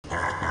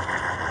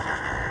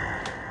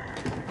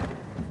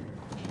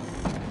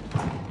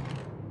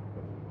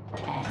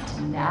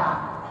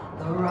Now,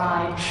 the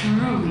ride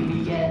truly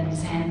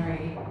begins,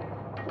 Henry.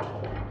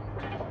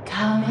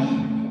 Come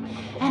in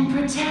and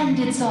pretend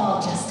it's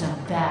all just a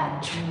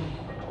bad dream.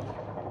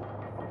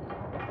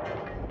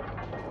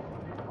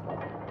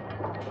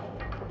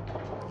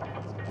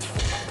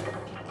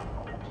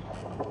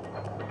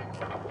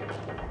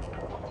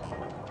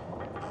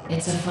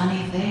 It's a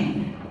funny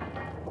thing,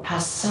 how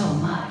so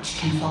much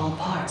can fall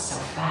apart so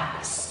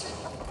fast.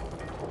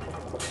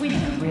 We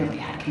never really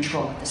had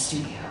control of the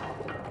studio.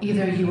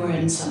 Either you were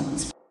in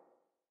someone's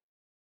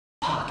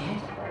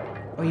pocket,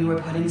 or you were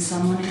putting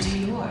someone into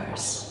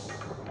yours.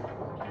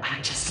 I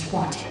just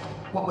wanted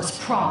what was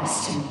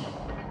promised to me.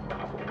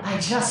 I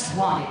just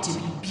wanted to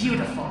be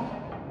beautiful.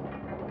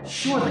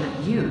 Surely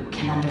you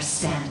can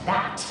understand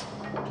that.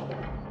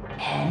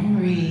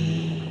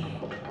 Henry,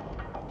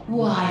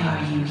 why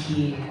are you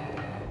here?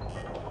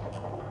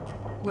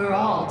 We're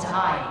all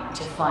dying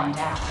to find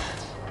out.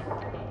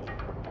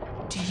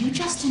 Do you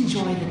just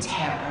enjoy the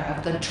terror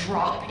of the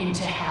drop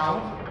into hell?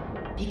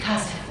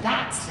 Because if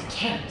that's the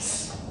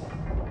case,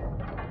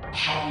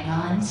 hang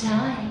on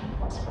tight.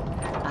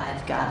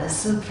 I've got a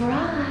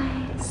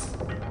surprise.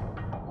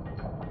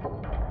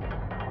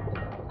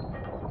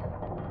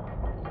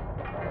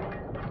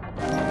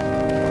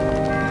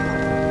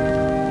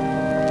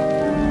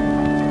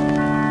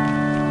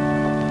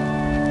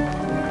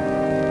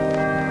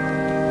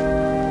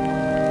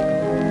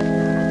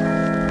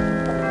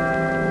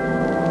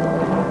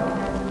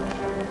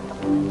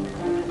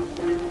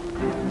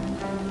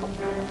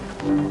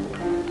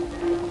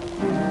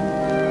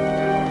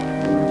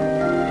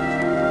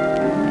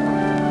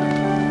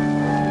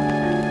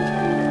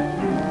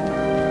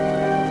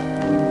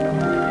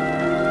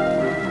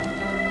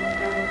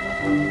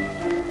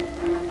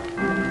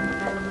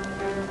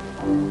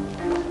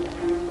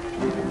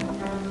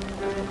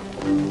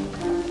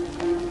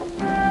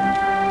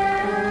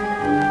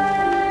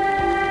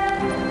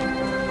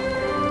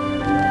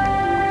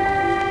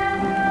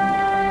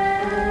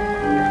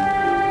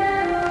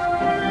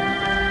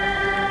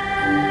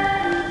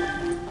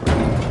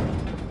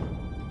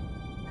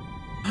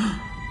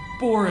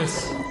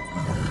 Boris!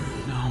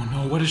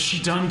 No, what has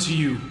she done to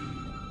you?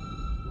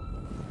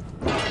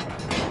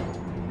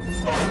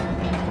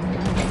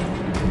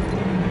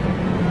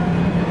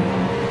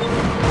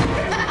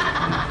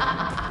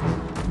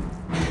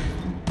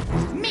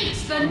 Meet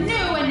the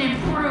new and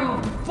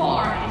improved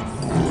Boris!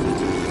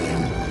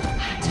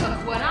 I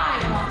took what I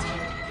wanted,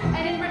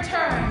 and in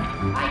return,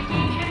 I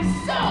gave him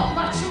so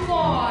much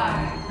more!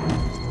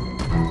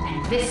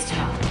 And this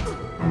time,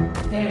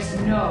 there's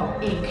no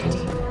ink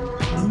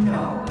demon,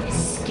 no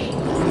escape.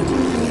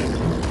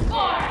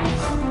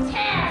 Boris,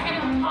 tear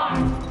him apart!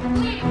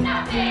 Leave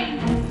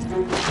nothing!